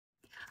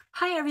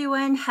Hi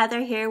everyone,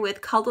 Heather here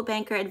with Coldwell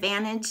Banker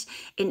Advantage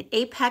in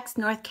Apex,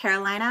 North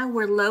Carolina.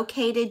 We're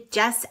located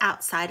just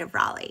outside of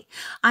Raleigh.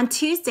 On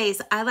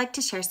Tuesdays, I like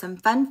to share some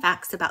fun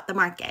facts about the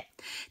market.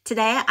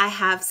 Today, I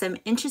have some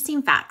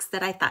interesting facts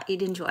that I thought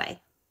you'd enjoy.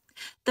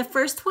 The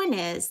first one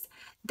is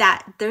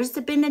that there's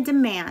been a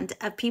demand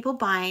of people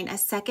buying a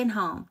second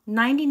home,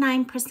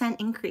 99%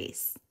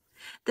 increase.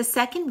 The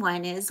second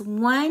one is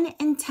 1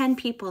 in 10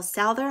 people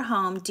sell their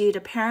home due to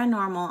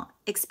paranormal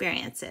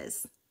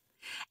experiences.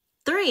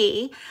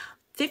 3,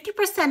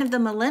 50% of the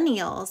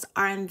millennials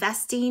are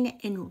investing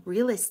in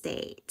real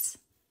estate.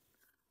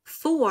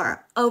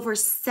 4, over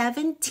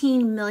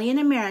 17 million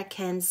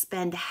Americans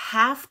spend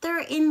half their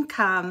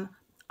income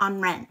on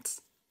rent.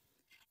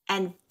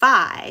 And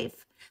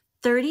 5,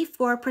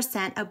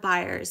 34% of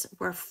buyers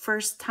were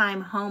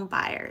first-time home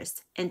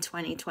buyers in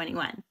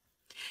 2021.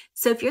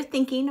 So if you're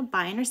thinking of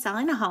buying or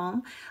selling a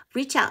home,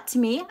 reach out to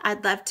me.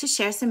 I'd love to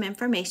share some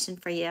information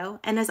for you.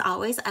 And as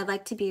always, I'd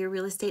like to be your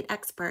real estate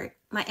expert.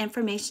 My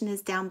information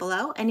is down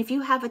below. And if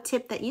you have a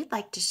tip that you'd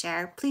like to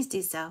share, please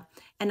do so.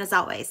 And as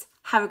always,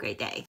 have a great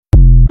day.